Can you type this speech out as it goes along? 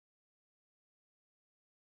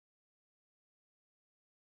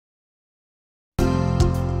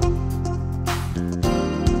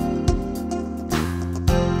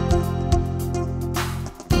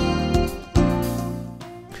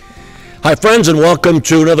Hi, friends, and welcome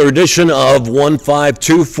to another edition of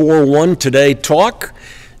 15241 Today Talk.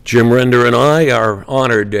 Jim Render and I are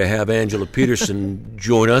honored to have Angela Peterson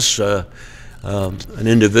join us, an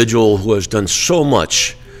individual who has done so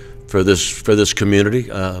much for this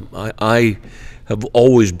community. I have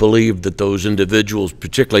always believed that those individuals,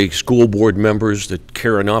 particularly school board members that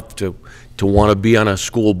care enough to want to be on a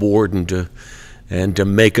school board and to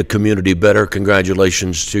make a community better,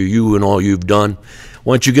 congratulations to you and all you've done.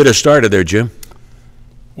 Why don't you get us started there, Jim?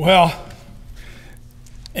 Well,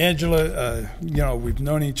 Angela, we've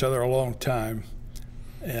known each other a long time,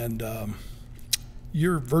 and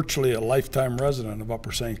you're virtually a lifetime resident of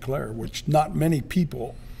Upper St. Clair, which not many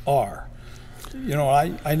people are.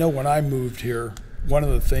 I know when I moved here, one of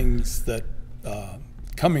the things that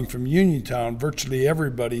coming from Uniontown, virtually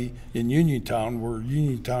everybody in Uniontown were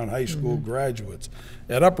Uniontown High School graduates.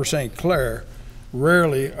 At Upper St. Clair,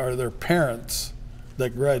 rarely are there parents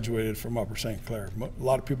that graduated from Upper St. Clair. A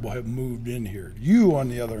lot of people have moved in here. You, on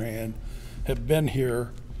the other hand, have been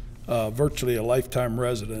here virtually a lifetime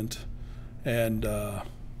resident and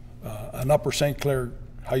an Upper St. Clair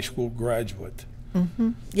High School graduate.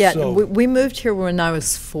 Yeah, So, we moved here when I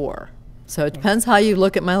was 4. So it depends how you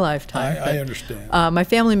look at my lifetime. I understand. My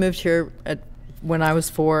family moved here when I was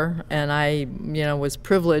 4, and I, was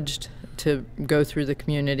privileged to go through the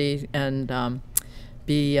community and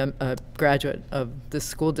be a graduate of this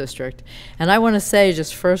school district. And I want to say,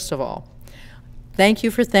 just first of all, thank you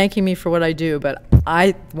for thanking me for what I do, but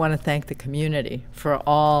I want to thank the community for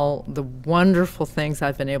all the wonderful things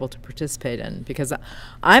I've been able to participate in, because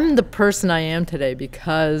I'm the person I am today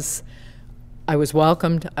because I was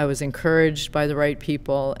welcomed, I was encouraged by the right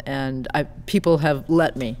people, and people have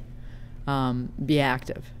let me be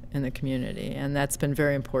active in the community, and that's been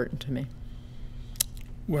very important to me.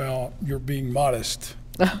 Well, you're being modest.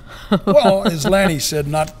 Well, as Lanny said,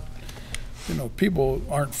 people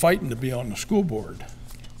aren't fighting to be on the school board.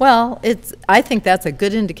 Well, I think that's a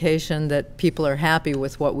good indication that people are happy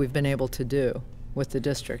with what we've been able to do with the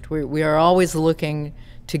district. We are always looking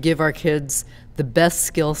to give our kids the best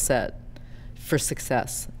skill set for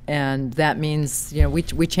success, and that means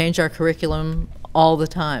we change our curriculum all the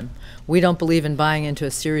time. We don't believe in buying into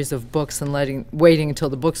a series of books and waiting until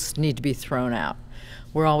the books need to be thrown out.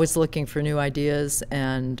 We're always looking for new ideas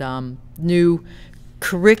and new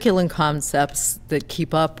curriculum concepts that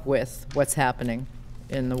keep up with what's happening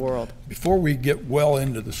in the world. Before we get well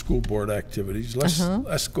into the school board activities,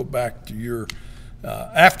 let's go back to your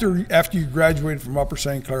after you graduated from Upper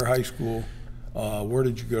St. Clair High School. Where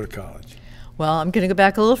did you go to college? Well, I'm going to go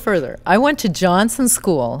back a little further. I went to Johnson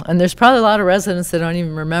School, and there's probably a lot of residents that don't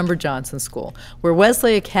even remember Johnson School. Where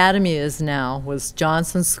Wesley Academy is now was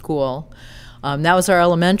Johnson School. That was our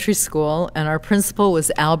elementary school, and our principal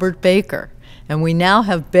was Albert Baker. And we now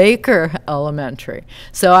have Baker Elementary.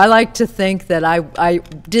 So I like to think that I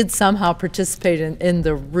did somehow participate in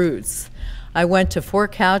the roots. I went to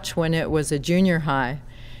Fort Couch when it was a junior high,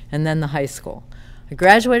 and then the high school. I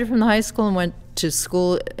graduated from the high school and went to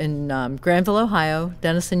school in Granville, Ohio,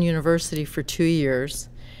 Denison University for 2 years.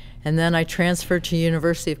 And then I transferred to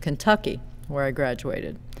University of Kentucky, where I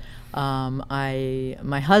graduated.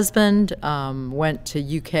 My husband went to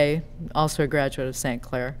UK, also a graduate of St.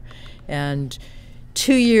 Clair, and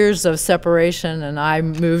 2 years of separation, and I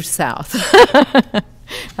moved south.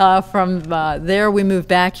 From there, we moved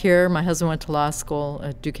back here. My husband went to law school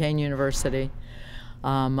at Duquesne University.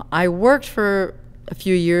 I worked for a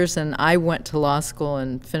few years, and I went to law school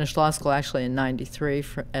and finished law school actually in '93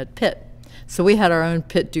 at Pitt. So we had our own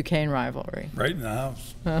Pitt-Duquesne rivalry. Right in the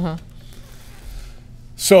house.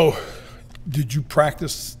 So, did you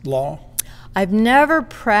practice law? I've never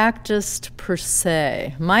practiced per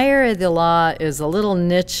se. My area of the law is a little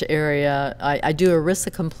niche area. I do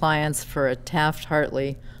ERISA compliance for a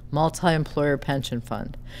Taft-Hartley multi-employer pension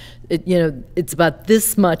fund. It's about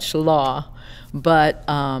this much law, but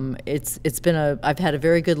I've had a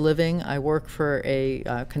very good living. I work for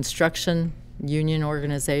a construction union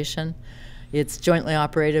organization. It's jointly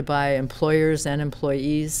operated by employers and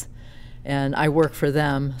employees, and I work for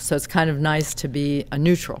them, so it's kind of nice to be a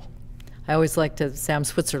neutral. I always like to say I'm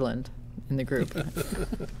Switzerland in the group.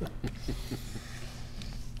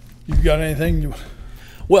 You've got anything?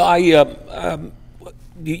 Well,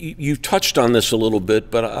 you touched on this a little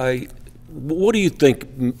bit, but what do you think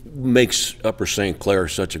makes Upper St. Clair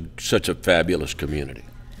such a fabulous community?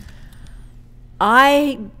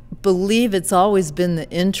 I believe it's always been the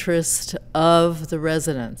interest of the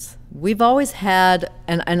residents. We've always had,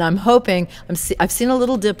 and I'm hoping, I've seen a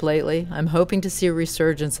little dip lately. I'm hoping to see a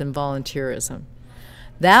resurgence in volunteerism.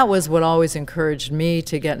 that was what always encouraged me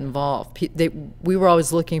to get involved. We were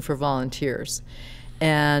always looking for volunteers.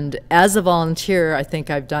 And as a volunteer, I think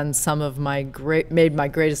I've done some of made my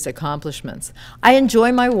greatest accomplishments. I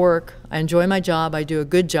enjoy my work, I enjoy my job, I do a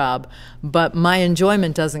good job, but my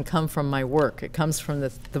enjoyment doesn't come from my work. It comes from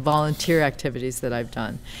the volunteer activities that I've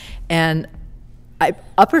done. And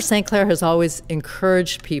Upper St. Clair has always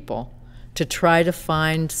encouraged people to try to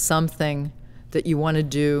find something that you want to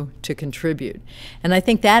do to contribute. And I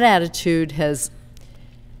think that attitude has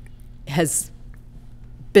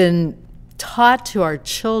been taught to our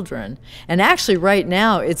children. And actually right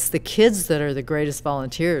now it's the kids that are the greatest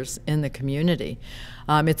volunteers in the community.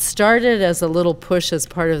 It started as a little push as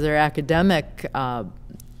part of their academic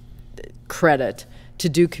credit to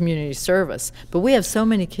do community service. But we have so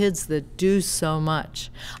many kids that do so much.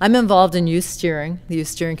 I'm involved in youth steering, the Youth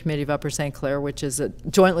Steering Committee of Upper St. Clair, which is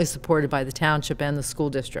jointly supported by the township and the school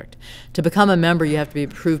district. To become a member, you have to be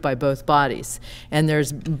approved by both bodies. And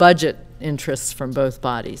there's budget interests from both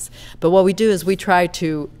bodies. But what we do is we try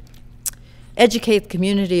to educate the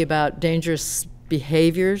community about dangerous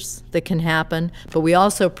behaviors that can happen, but we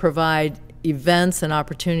also provide events and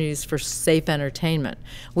opportunities for safe entertainment.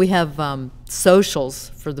 We have socials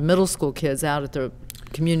for the middle school kids out at the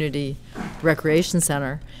community recreation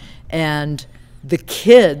center, and the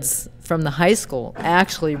kids from the high school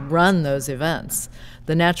actually run those events.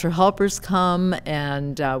 The natural helpers come,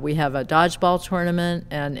 and we have a dodgeball tournament,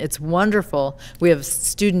 and it's wonderful. We have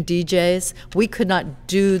student DJs. We could not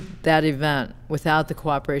do that event without the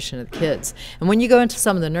cooperation of the kids. And when you go into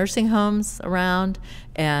some of the nursing homes around,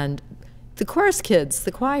 and the chorus kids,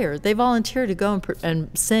 the choir, they volunteer to go and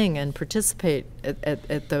sing and participate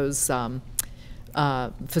at those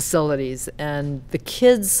facilities. And the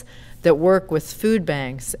kids that work with food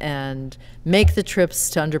banks and make the trips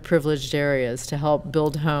to underprivileged areas to help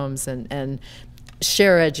build homes and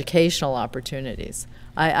share educational opportunities.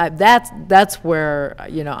 That's where,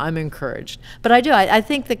 you know, I'm encouraged. But I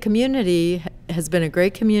think the community has been a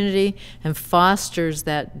great community and fosters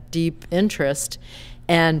that deep interest.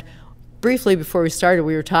 And briefly before we started,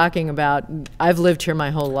 we were talking about, I've lived here my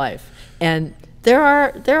whole life. And there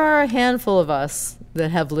are a handful of us that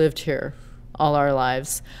have lived here all our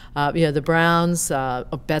lives. You know, the Browns,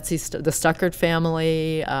 Betsy, the Stuckert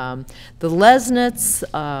family, the Lesnitz.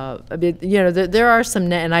 I mean, you know, there are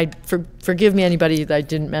some, and forgive me anybody that I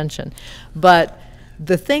didn't mention. But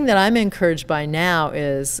the thing that I'm encouraged by now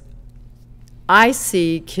is I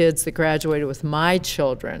see kids that graduated with my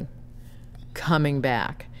children coming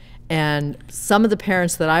back. And some of the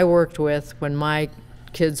parents that I worked with when my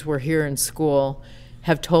kids were here in school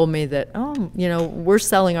have told me that, oh, you know, we're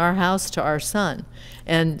selling our house to our son.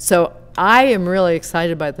 And so I am really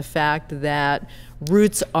excited by the fact that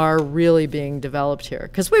roots are really being developed here.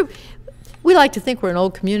 Because we like to think we're an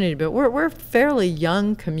old community, but we're a fairly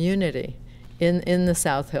young community in the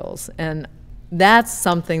South Hills. And that's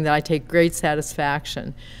something that I take great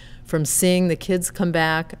satisfaction from seeing the kids come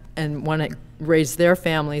back and want to raise their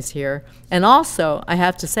families here. And also, I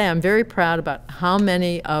have to say, I'm very proud about how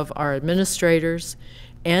many of our administrators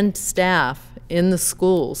and staff in the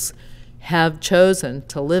schools have chosen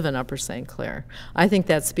to live in Upper St. Clair. I think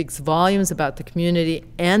that speaks volumes about the community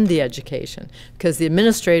and the education, because the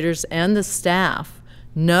administrators and the staff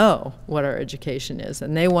know what our education is,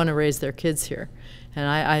 and they want to raise their kids here.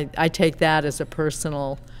 And I take that as a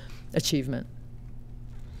personal achievement.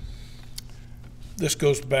 This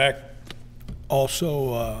goes back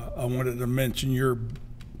also, I wanted to mention your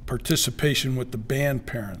participation with the band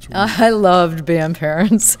parents. I loved band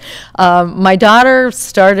parents. My daughter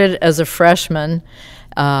started as a freshman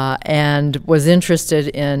and was interested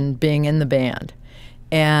in being in the band.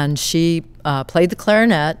 And she played the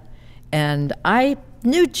clarinet, and I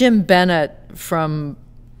knew Jim Bennett from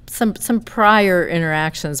some prior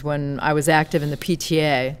interactions when I was active in the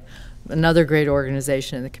PTA, another great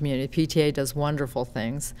organization in the community. PTA does wonderful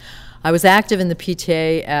things. I was active in the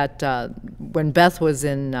PTA when Beth was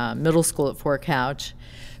in middle school at Fort Couch.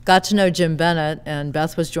 Got to know Jim Bennett, and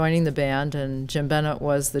Beth was joining the band, and Jim Bennett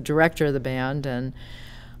was the director of the band, and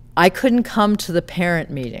I couldn't come to the parent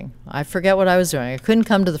meeting. I forget what I was doing. I couldn't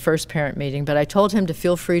come to the first parent meeting, but I told him to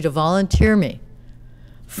feel free to volunteer me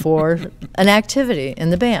for an activity in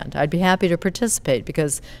the band. I'd be happy to participate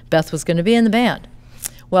because Beth was going to be in the band.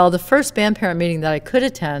 Well, the first band parent meeting that I could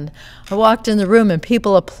attend, I walked in the room and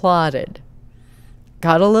people applauded.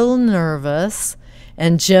 Got a little nervous,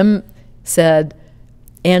 and Jim said,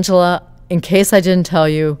 Angela, in case I didn't tell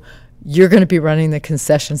you, you're going to be running the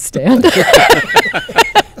concession stand.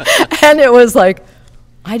 And it was like,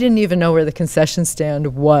 I didn't even know where the concession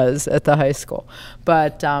stand was at the high school.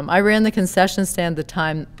 But I ran the concession stand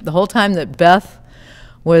the whole time that Beth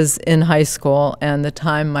was in high school and the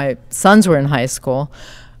time my sons were in high school.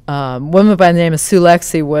 A woman by the name of Sue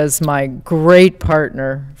Lexi was my great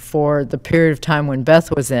partner for the period of time when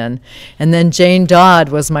Beth was in. And then Jane Dodd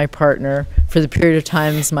was my partner for the period of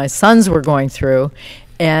times my sons were going through.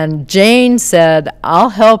 And Jane said, I'll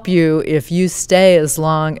help you if you stay as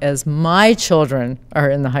long as my children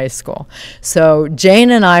are in the high school. So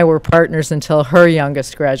Jane and I were partners until her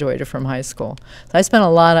youngest graduated from high school. So I spent a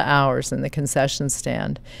lot of hours in the concession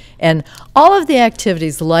stand. And all of the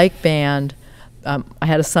activities like band, I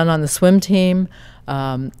had a son on the swim team,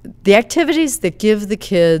 the activities that give the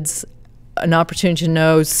kids an opportunity to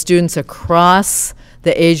know students across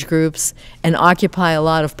the age groups and occupy a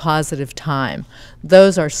lot of positive time.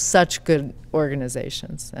 Those are such good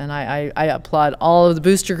organizations, and I applaud all of the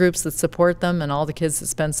booster groups that support them and all the kids that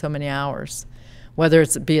spend so many hours, whether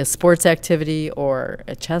it's be a sports activity or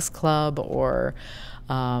a chess club or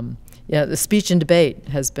the speech and debate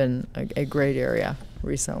has been a great area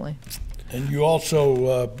recently. And you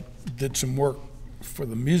also did some work for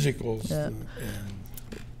the musicals and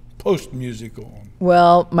post-musical.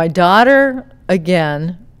 Well, my daughter,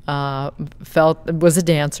 again, was a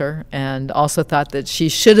dancer and also thought that she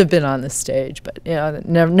should have been on the stage, but it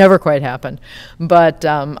never quite happened. But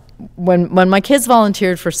when my kids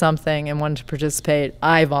volunteered for something and wanted to participate,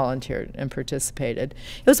 I volunteered and participated.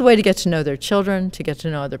 It was a way to get to know their children, to get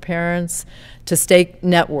to know other parents, to stay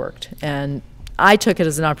networked. And I took it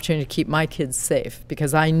as an opportunity to keep my kids safe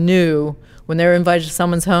because I knew when they were invited to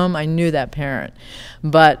someone's home, I knew that parent.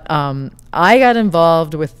 But I got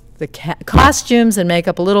involved with the costumes and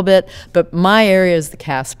makeup a little bit, but my area is the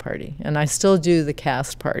cast party, and I still do the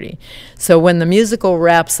cast party. So when the musical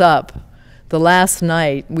wraps up, the last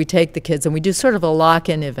night we take the kids and we do sort of a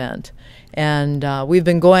lock-in event. And we've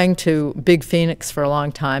been going to Big Phoenix for a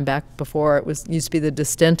long time, back before it used to be the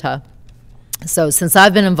Distinta. So since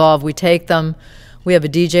I've been involved, we take them, we have a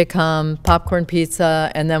DJ come, popcorn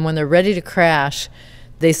pizza, and then when they're ready to crash,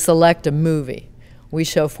 they select a movie. We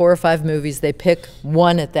show 4 or 5 movies. They pick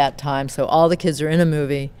one at that time, so all the kids are in a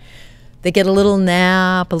movie. They get a little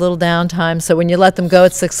nap, a little downtime, so when you let them go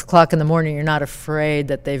at 6 o'clock in the morning, you're not afraid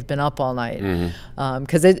that they've been up all night.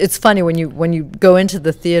 Because it's funny, when you go into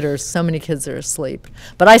the theaters, so many kids are asleep.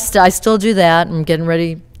 But I still do that. I'm getting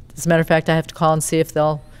ready. As a matter of fact, I have to call and see if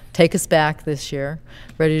they'll take us back this year,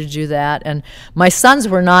 ready to do that. And my sons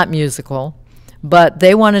were not musical, but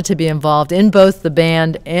they wanted to be involved in both the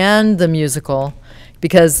band and the musical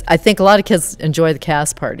because I think a lot of kids enjoy the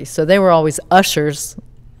cast party. So they were always ushers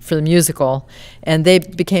for the musical, and they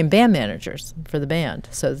became band managers for the band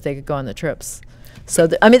so that they could go on the trips. So,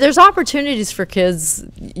 I mean, there's opportunities for kids.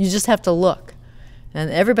 You just have to look, and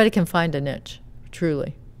everybody can find a niche,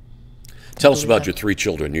 truly. Tell us about your 3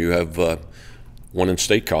 children. You have one in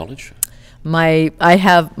State College. My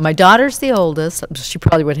daughter's the oldest. She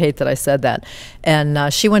probably would hate that I said that.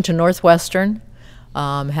 And she went to Northwestern,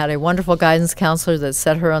 had a wonderful guidance counselor that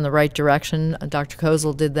set her on the right direction. Dr.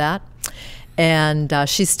 Kozel did that. And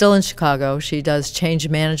she's still in Chicago. She does change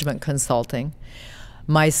management consulting.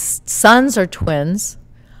 My sons are twins,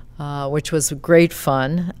 which was great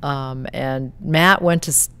fun. And Matt went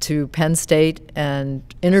to Penn State and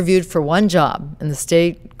interviewed for one job in the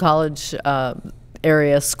State College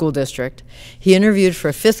area school district. He interviewed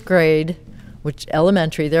for 5th grade, which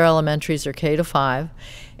elementary, their elementaries are K to 5.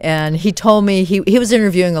 And he told me he was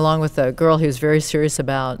interviewing along with a girl he was very serious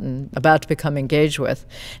about and about to become engaged with.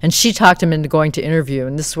 And she talked him into going to interview.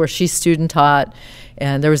 And this is where she student taught,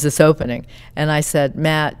 and there was this opening. And I said,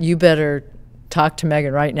 Matt, you better talk to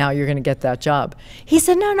Megan right now. You're going to get that job. He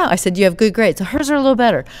said, no. I said, you have good grades. So hers are a little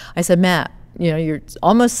better. I said, Matt, you're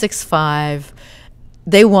almost 6'5".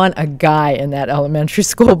 They want a guy in that elementary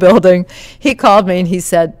school building. He called me and he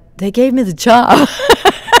said, they gave me the job.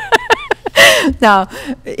 Now,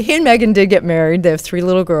 he and Megan did get married. They have 3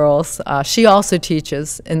 little girls. She also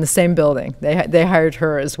teaches in the same building. They hired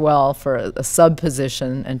her as well for a sub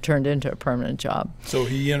position and turned into a permanent job. So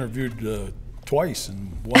he interviewed twice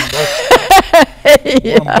and won both.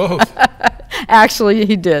 Yeah. Won both. Actually,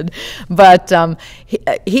 he did. But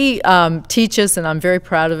he teaches, and I'm very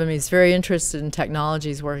proud of him. He's very interested in technology.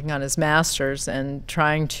 He's working on his master's and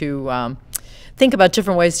trying to think about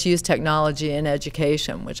different ways to use technology in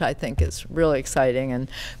education, which I think is really exciting. And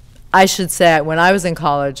I should say, when I was in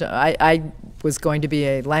college, I was going to be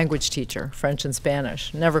a language teacher, French and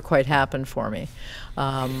Spanish. Never quite happened for me.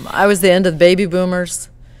 I was the end of the baby boomers,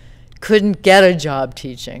 couldn't get a job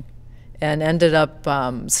teaching. and ended up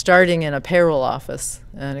starting in a payroll office,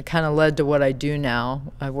 and it kind of led to what I do now.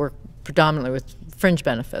 I work predominantly with fringe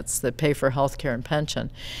benefits that pay for health care and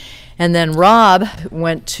pension. And then Rob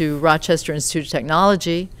went to Rochester Institute of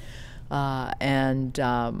Technology and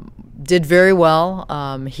did very well.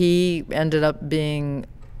 He ended up being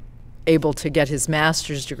able to get his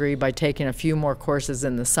master's degree by taking a few more courses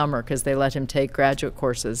in the summer, because they let him take graduate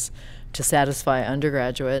courses to satisfy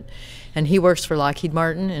undergraduate. And he works for Lockheed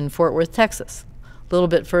Martin in Fort Worth, Texas, a little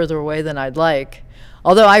bit further away than I'd like.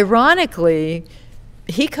 Although ironically,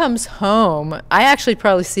 he comes home. I actually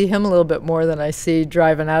probably see him a little bit more than I see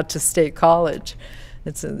driving out to State College.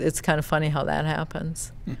 It's kind of funny how that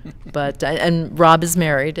happens. But and Rob is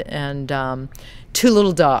married, and 2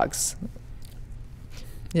 little dogs.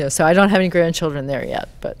 You know, so I don't have any grandchildren there yet,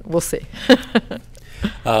 but we'll see.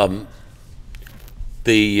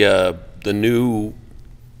 The new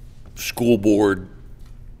school board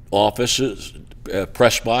offices,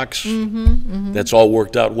 press box, that's all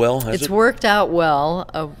worked out well, has It's it? worked out well.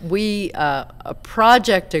 A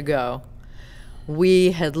project ago,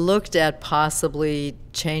 we had looked at possibly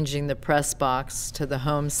changing the press box to the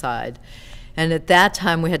home side. And at that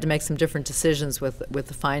time, we had to make some different decisions with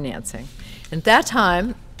the financing. And at that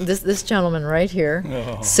time, this gentleman right here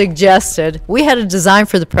suggested, we had a design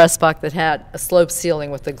for the press box that had a slope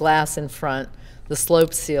ceiling with the glass in front, the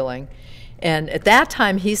slope ceiling. And at that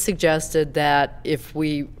time, he suggested that if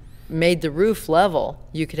we made the roof level,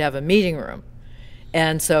 you could have a meeting room.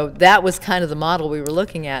 And so that was kind of the model we were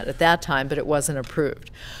looking at that time, but it wasn't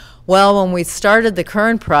approved. Well, when we started the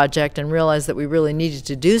current project and realized that we really needed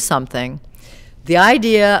to do something, the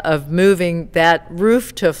idea of moving that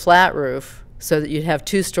roof to a flat roof so that you'd have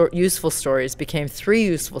 2 useful stories became 3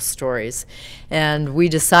 useful stories. And we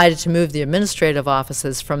decided to move the administrative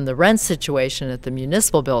offices from the rent situation at the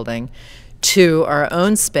municipal building to our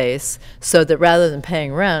own space, so that rather than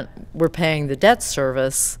paying rent, we're paying the debt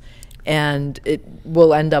service, and it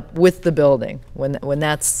will end up with the building when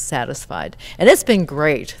that's satisfied. And it's been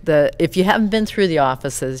great. If you haven't been through the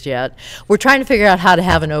offices yet, we're trying to figure out how to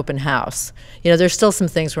have an open house. You know, there's still some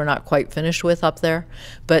things we're not quite finished with up there,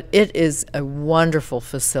 but it is a wonderful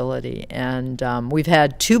facility. And we've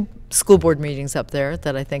had 2 school board meetings up there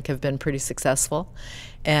that I think have been pretty successful,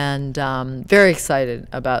 and very excited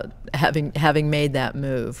about having made that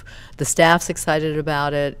move. The staff's excited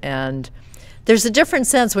about it, and there's a different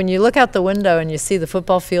sense when you look out the window and you see the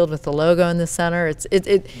football field with the logo in the center.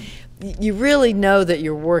 You really know that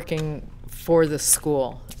you're working for the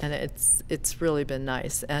school, and it's really been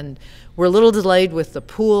nice. And we're a little delayed with the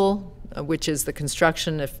pool, which is the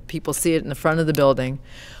construction. If people see it in the front of the building,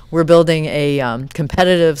 we're building a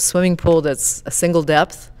competitive swimming pool that's a single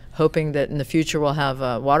depth, hoping that in the future we'll have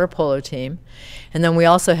a water polo team. And then we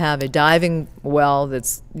also have a diving well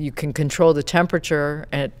you can control the temperature,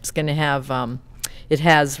 and it's going to have, it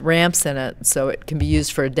has ramps in it, so it can be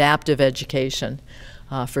used for adaptive education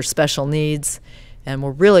for special needs. And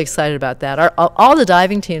we're really excited about that. All the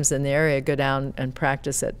diving teams in the area go down and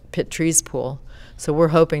practice at Pitt Trees Pool, so we're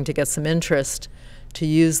hoping to get some interest to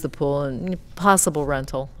use the pool and possible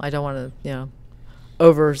rental. I don't want to,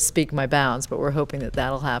 overspeak my bounds, but we're hoping that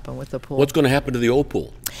that'll happen with the pool. What's going to happen to the old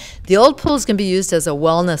pool? The old pool is going to be used as a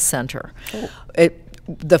wellness center. Oh.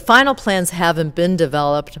 The final plans haven't been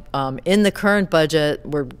developed. In the current budget,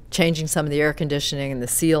 we're changing some of the air conditioning and the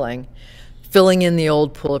ceiling, filling in the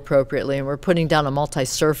old pool appropriately, and we're putting down a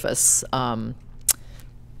multi-surface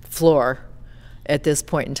floor at this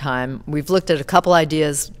point in time. We've looked at a couple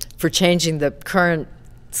ideas for changing the current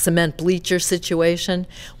cement bleacher situation.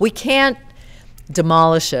 We can't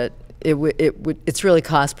demolish it. It's really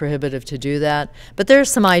cost prohibitive to do that. But there are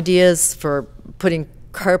some ideas for putting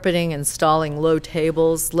carpeting, installing low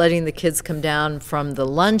tables, letting the kids come down from the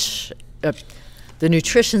the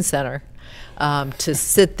nutrition center to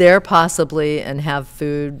sit there possibly and have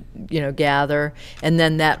food, gather. And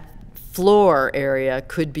then that floor area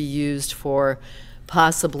could be used for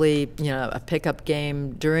possibly, a pickup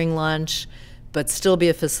game during lunch, but still be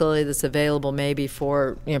a facility that's available maybe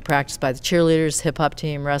for practice by the cheerleaders, hip-hop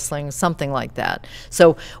team, wrestling, something like that.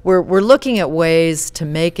 So we're looking at ways to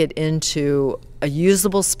make it into a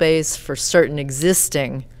usable space for certain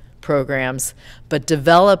existing programs, but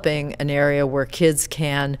developing an area where kids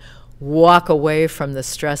can walk away from the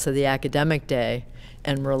stress of the academic day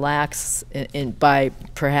and relax by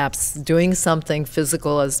perhaps doing something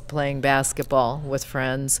physical as playing basketball with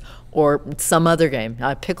friends or some other game,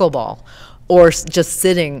 pickleball, or just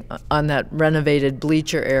sitting on that renovated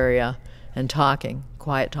bleacher area and talking,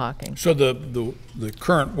 quiet talking. So the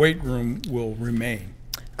current weight room will remain?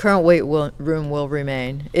 Current room will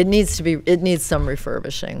remain. It needs some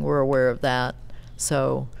refurbishing. We're aware of that.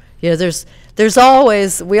 So, there's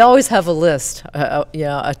always, we always have a list,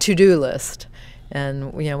 a to-do list.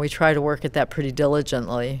 And, we try to work at that pretty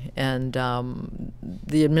diligently. And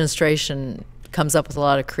the administration comes up with a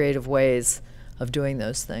lot of creative ways of doing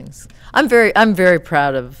those things. I'm very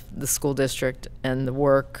proud of the school district and the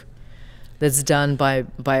work that's done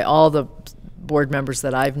by all the board members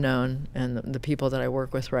that I've known and the people that I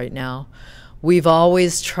work with right now. We've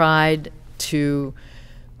always tried to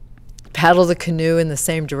paddle the canoe in the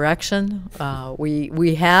same direction.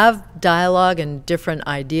 We have dialogue and different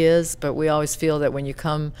ideas, but we always feel that when you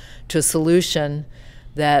come to a solution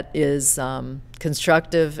that is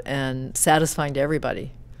constructive and satisfying to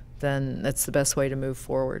everybody, then that's the best way to move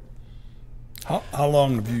forward. How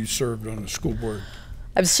long have you served on the school board?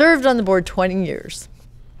 I've served on the board 20 years.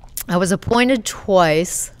 I was appointed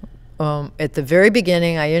twice. At the very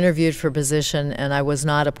beginning, I interviewed for a position and I was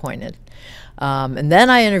not appointed. And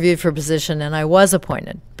then I interviewed for a position and I was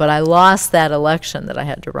appointed, but I lost that election that I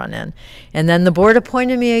had to run in. And then the board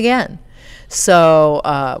appointed me again. So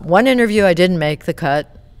one interview I didn't make the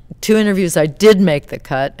cut, 2 interviews I did make the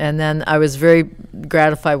cut, and then I was very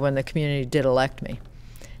gratified when the community did elect me.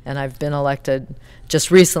 And I've been elected,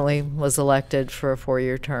 just recently was elected for a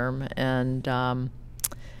 4-year term, and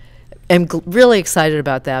I'm really excited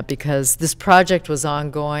about that because this project was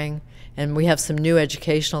ongoing. And we have some new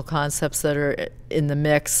educational concepts that are in the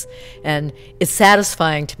mix. And it's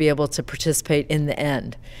satisfying to be able to participate in the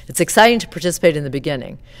end. It's exciting to participate in the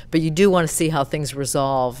beginning, but you do want to see how things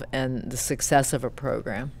resolve and the success of a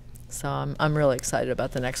program. So I'm really excited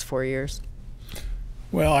about the next 4 years.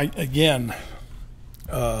 Well, again,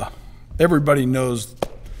 everybody knows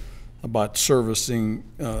about servicing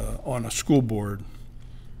on a school board.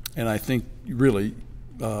 And I think really,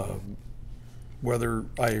 whether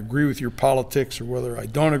I agree with your politics or whether I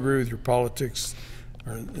don't agree with your politics,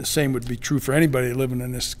 or the same would be true for anybody living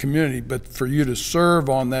in this community, but for you to serve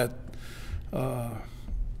on that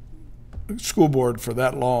school board for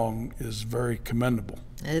that long is very commendable.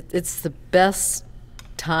 It's the best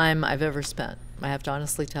time I've ever spent. I have to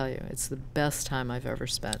honestly tell you, it's the best time I've ever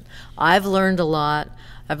spent. I've learned a lot.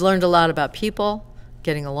 I've learned a lot about people,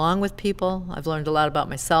 getting along with people. I've learned a lot about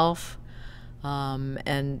myself,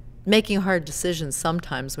 and making hard decisions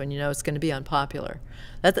sometimes when you know it's going to be unpopular.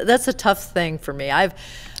 That's a tough thing for me.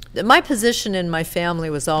 My position in my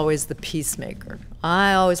family was always the peacemaker.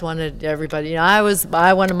 I always wanted everybody, I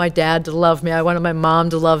wanted my dad to love me. I wanted my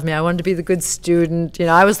mom to love me. I wanted to be the good student.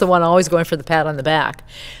 I was the one always going for the pat on the back.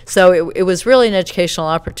 So it was really an educational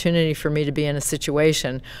opportunity for me to be in a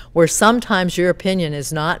situation where sometimes your opinion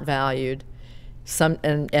is not valued.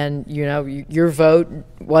 Your vote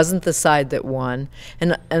wasn't the side that won,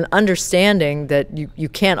 and understanding that you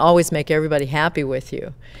can't always make everybody happy with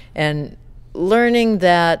you, and learning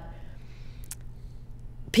that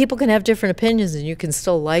people can have different opinions and you can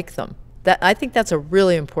still like them. I think that's a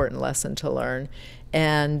really important lesson to learn,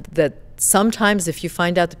 and that sometimes if you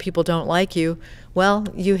find out that people don't like you, well,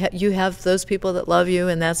 you have those people that love you,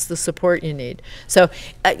 and that's the support you need. So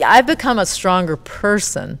I've become a stronger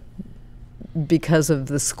person because of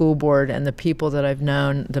the school board and the people that I've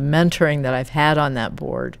known, the mentoring that I've had on that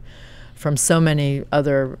board from so many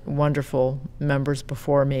other wonderful members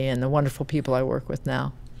before me and the wonderful people I work with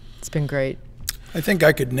now. It's been great. I think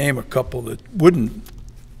I could name a couple that wouldn't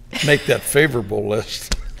make that favorable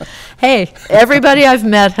list. Hey, everybody I've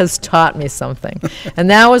met has taught me something. And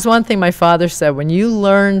that was one thing my father said, when you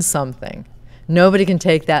learn something, nobody can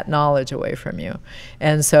take that knowledge away from you.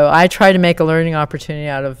 And so I try to make a learning opportunity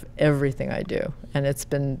out of everything I do. And it's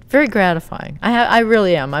been very gratifying. I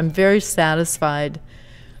really am. I'm very satisfied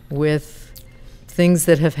with things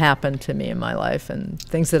that have happened to me in my life and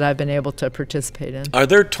things that I've been able to participate in. Are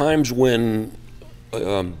there times when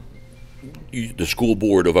the school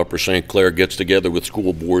board of Upper St. Clair gets together with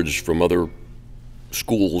school boards from other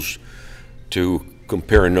schools to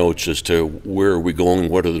compare notes as to where are we going,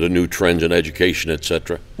 what are the new trends in education,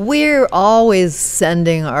 etc.? We're always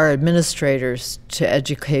sending our administrators to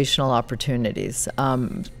educational opportunities.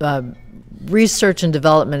 Research and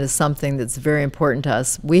development is something that's very important to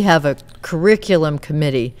us. We have a curriculum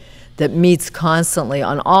committee that meets constantly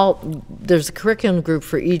on there's a curriculum group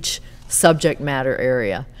for each subject matter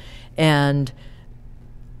area. And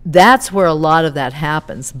that's where a lot of that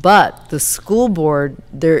happens. But the school board,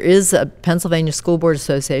 there is a Pennsylvania School Board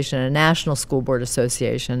Association and a National School Board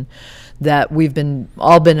Association that we've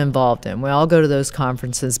all been involved in. We all go to those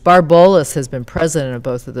conferences. Barb Bolus has been president of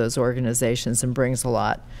both of those organizations and brings a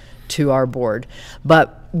lot to our board.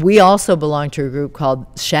 But we also belong to a group called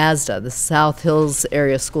SHASDA, the South Hills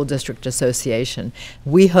Area School District Association.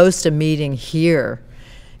 We host a meeting here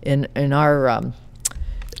in our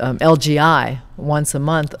LGI once a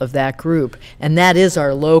month of that group, and that is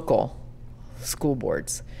our local school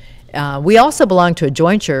boards. We also belong to a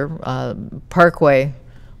jointure. Parkway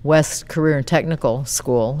West Career and Technical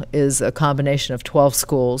School is a combination of 12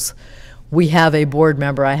 schools. We have a board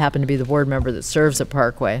member. I happen to be the board member that serves at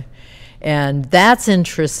Parkway. And that's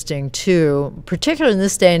interesting too, particularly in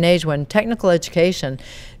this day and age when technical education,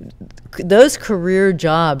 those career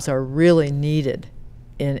jobs are really needed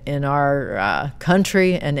in our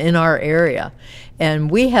country and in our area. And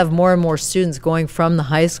we have more and more students going from the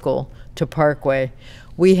high school to Parkway.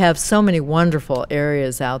 We have so many wonderful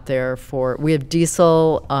areas out there we have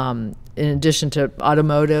diesel, in addition to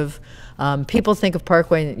automotive. People think of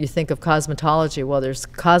Parkway, you think of cosmetology. Well,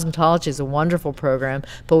 cosmetology is a wonderful program,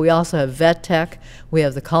 but we also have vet tech. We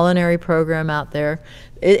have the culinary program out there.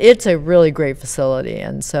 It's a really great facility,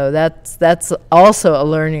 and so that's also a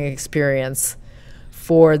learning experience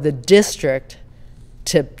for the district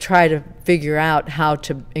to try to figure out how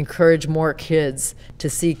to encourage more kids to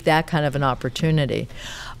seek that kind of an opportunity.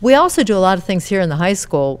 We also do a lot of things here in the high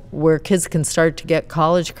school where kids can start to get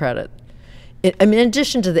college credit. I mean, in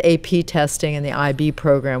addition to the AP testing and the IB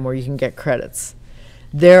program where you can get credits,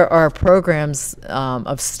 there are programs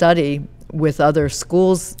of study with other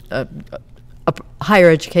schools, higher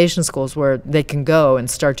education schools, where they can go and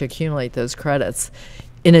start to accumulate those credits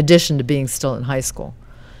in addition to being still in high school.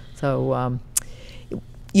 So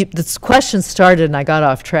this question started and I got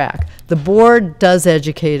off track. The board does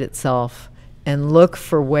educate itself and look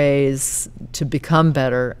for ways to become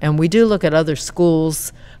better, and we do look at other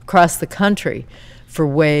schools across the country for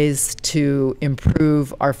ways to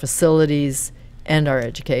improve our facilities and our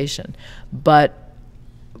education. But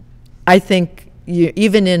I think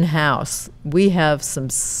even in-house, we have some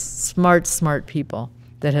smart people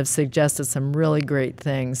that have suggested some really great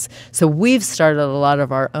things. So we've started a lot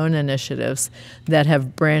of our own initiatives that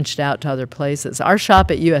have branched out to other places. Our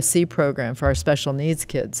Shop at USC program for our special needs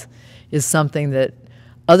kids is something that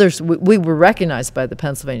we were recognized by the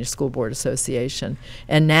Pennsylvania School Board Association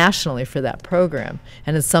and nationally for that program.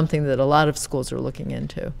 And it's something that a lot of schools are looking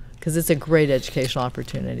into because it's a great educational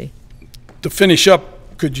opportunity. To finish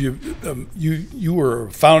up, could you, you were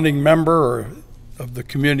a founding member of the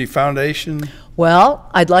Community Foundation? Well,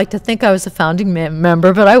 I'd like to think I was a founding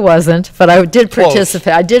member, but I wasn't. But I did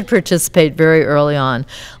participate. I did participate very early on.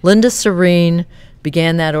 Linda Serene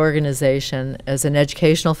began that organization as an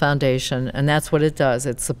educational foundation, and that's what it does.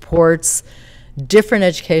 It supports different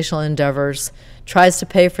educational endeavors, tries to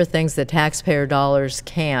pay for things that taxpayer dollars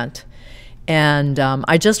can't. And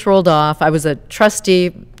I just rolled off. I was a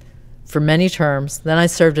trustee for many terms. Then I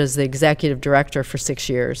served as the executive director for 6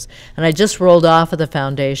 years. And I just rolled off of the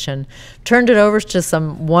foundation, turned it over to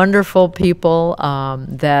some wonderful people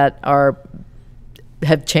that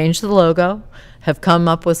have changed the logo, have come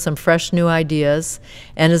up with some fresh new ideas.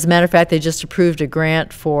 And as a matter of fact, they just approved a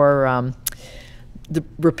grant for the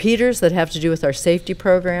repeaters that have to do with our safety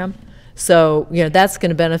program. So, you know, that's going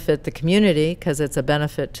to benefit the community because it's a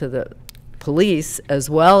benefit to the police as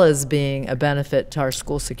well as being a benefit to our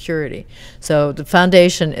school security. So the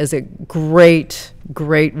foundation is a great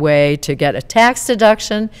way to get a tax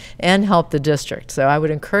deduction and help the district. So I would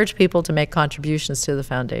encourage people to make contributions to the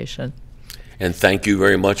foundation. And thank you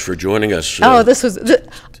very much for joining us. Oh, this was,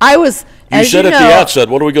 I was, you said at the outset,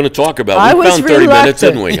 what are we going to talk about? We found 30 minutes,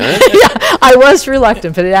 didn't we? Huh? Yeah, I was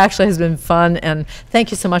reluctant, but it actually has been fun, and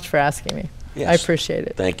thank you so much for asking me. Yes. I appreciate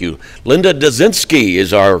it. Thank you. Linda Dazinski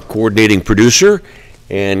is our coordinating producer,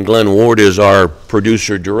 and Glenn Ward is our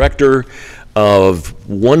producer director of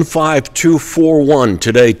 15241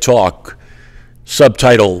 Today Talk,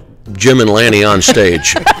 subtitle Jim and Lanny on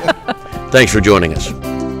Stage. Thanks for joining us.